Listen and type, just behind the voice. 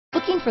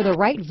Looking for the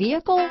right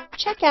vehicle?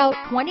 Check out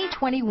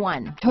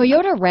 2021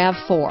 Toyota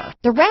RAV4.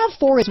 The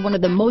RAV4 is one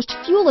of the most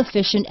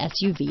fuel-efficient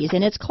SUVs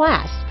in its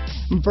class.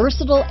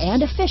 Versatile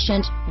and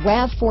efficient,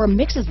 RAV4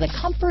 mixes the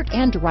comfort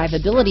and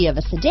drivability of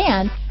a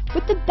sedan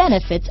with the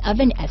benefits of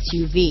an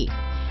SUV.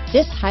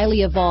 This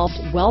highly evolved,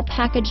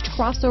 well-packaged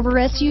crossover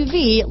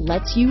SUV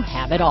lets you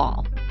have it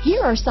all.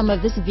 Here are some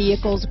of this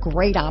vehicle's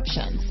great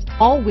options: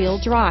 all-wheel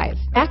drive,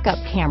 backup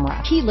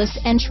camera, keyless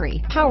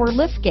entry, power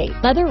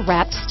liftgate,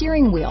 leather-wrapped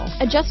steering wheel,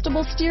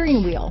 adjustable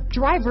steering wheel,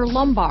 driver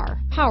lumbar,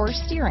 power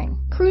steering,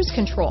 cruise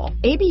control,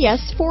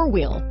 ABS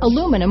 4-wheel,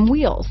 aluminum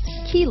wheels,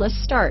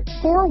 keyless start,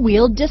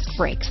 4-wheel disc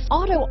brakes,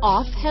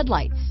 auto-off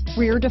headlights,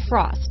 rear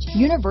defrost,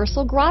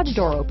 universal garage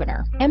door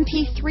opener,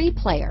 MP3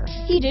 player,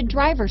 heated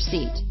driver's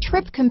seat,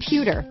 trip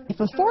computer. If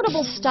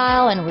affordable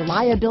style and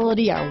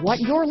reliability are what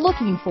you're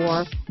looking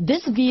for,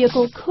 this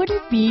vehicle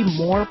couldn't be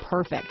more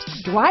perfect.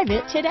 Drive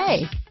it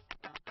today.